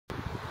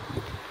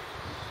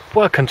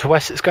Welcome to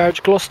Wessex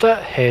Garage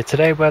Gloucester. Here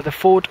today we have the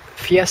Ford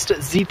Fiesta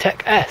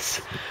Zetec S.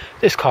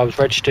 This car was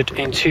registered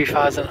in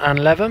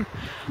 2011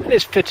 and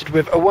is fitted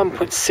with a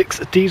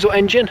 1.6 diesel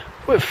engine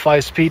with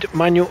 5-speed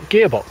manual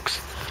gearbox.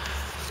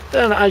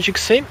 Then, as you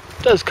can see,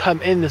 it does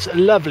come in this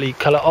lovely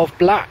colour of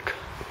black.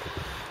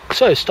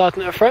 So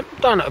starting at the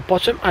front, down at the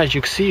bottom, as you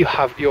can see, you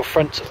have your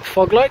front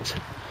fog lights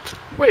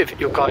with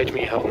your guide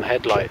me home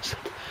headlights.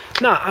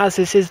 Now, as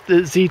this is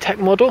the Zetec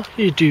model,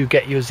 you do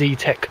get your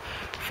Zetec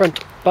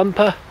front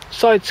bumper,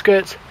 side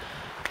skirts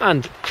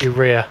and your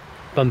rear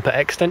bumper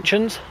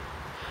extensions,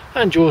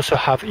 and you also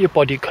have your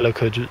body colour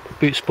coded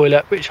boot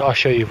spoiler, which I'll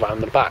show you around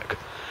the back.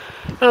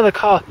 Now, the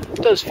car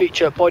does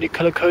feature body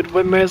colour coded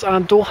wind mirrors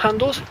and door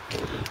handles,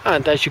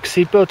 and as you can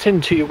see, built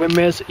into your wind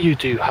mirrors you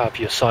do have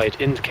your side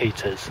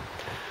indicators.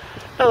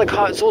 Now, the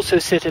car is also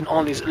sitting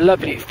on these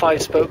lovely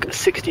 5-spoke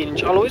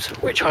 16-inch alloys,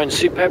 which are in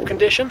superb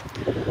condition,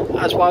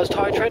 as well as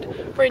tyre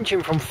tread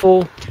ranging from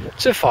 4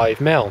 to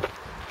 5mm.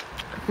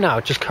 Now,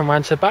 just come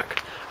round to the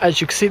back. As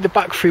you can see, the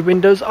back 3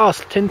 windows are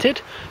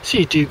tinted, so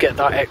you do get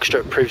that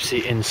extra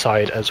privacy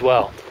inside as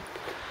well.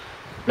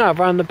 Now,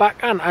 around the back,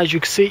 and as you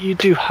can see, you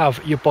do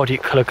have your body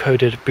colour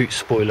coded boot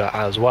spoiler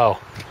as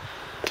well,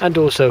 and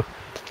also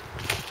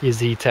your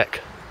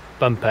Zetec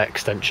bumper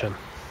extension.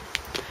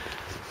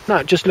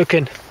 Now, just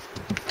looking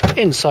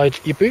inside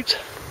your boot,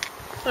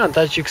 and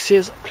as you can see,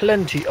 there's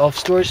plenty of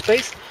storage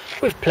space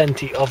with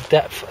plenty of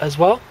depth as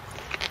well.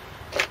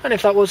 And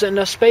if that wasn't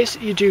enough space,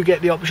 you do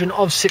get the option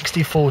of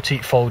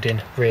 60/40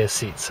 folding rear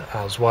seats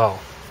as well.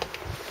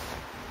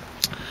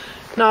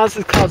 Now, as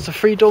the car's a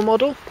 3-door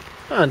model,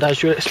 and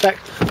as you would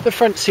expect, the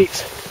front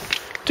seats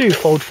do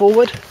fold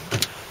forward,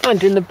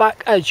 and in the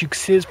back, as you can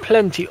see, there's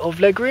plenty of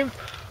legroom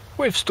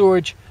with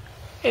storage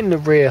in the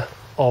rear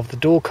of the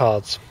door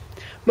cards.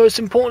 Most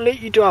importantly,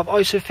 you do have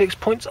ISOFIX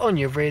points on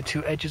your rear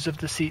 2 edges of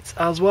the seats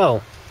as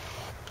well.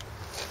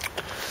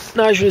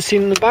 Now, as you've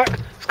seen in the back,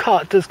 this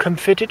car does come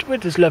fitted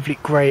with this lovely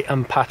grey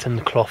and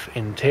patterned cloth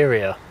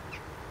interior.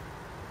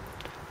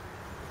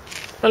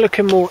 Now,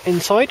 looking more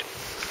inside.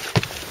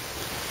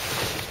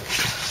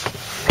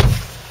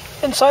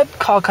 Inside, the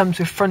car comes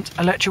with front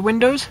electric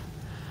windows,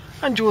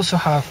 and you also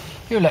have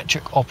your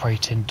electric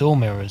operating door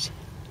mirrors.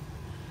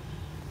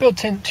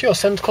 Built into your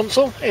centre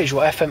console is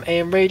your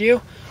FM/AM radio,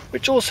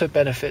 which also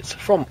benefits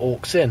from aux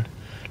in.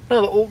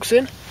 Now, the aux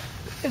in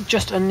is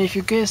just underneath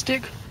your gear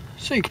stick,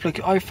 so you can plug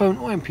your iPhone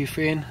or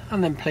MP3 in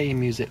and then play your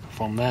music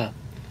from there.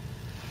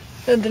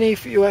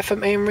 Underneath your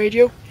FM/AM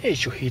radio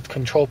is your heat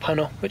control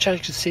panel, which, as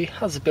you can see,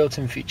 has a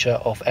built-in feature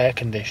of air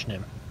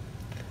conditioning.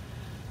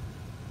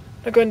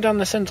 Now, going down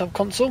the centre of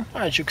console,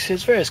 as you can see,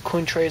 there's various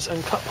coin trays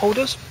and cup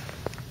holders,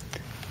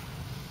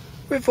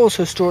 with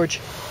also storage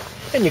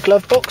in your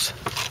glove box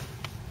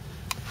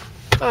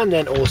and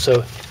then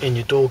also in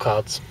your door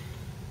cards.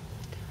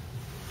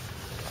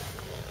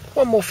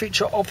 One more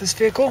feature of this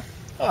vehicle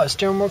are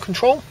steering wheel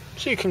control,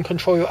 so you can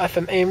control your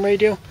FM/AM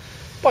radio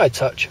by a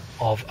touch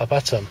of a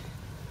button.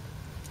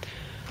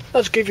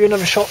 Let's give you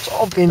another shot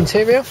of the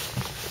interior.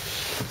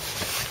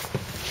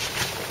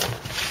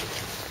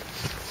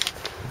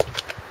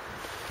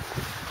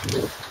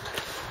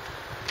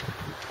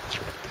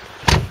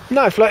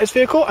 Now, if you like this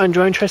vehicle and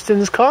you're interested in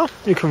this car,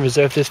 you can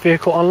reserve this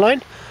vehicle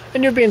online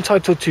and you'll be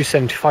entitled to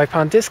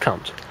 £75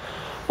 discount.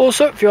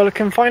 Also, if you're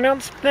looking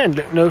finance, then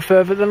look no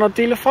further than our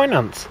dealer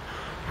finance.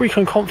 We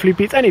can confidently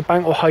beat any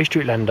bank or high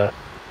street lender.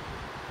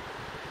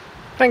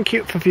 Thank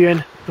you for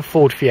viewing the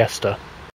Ford Fiesta.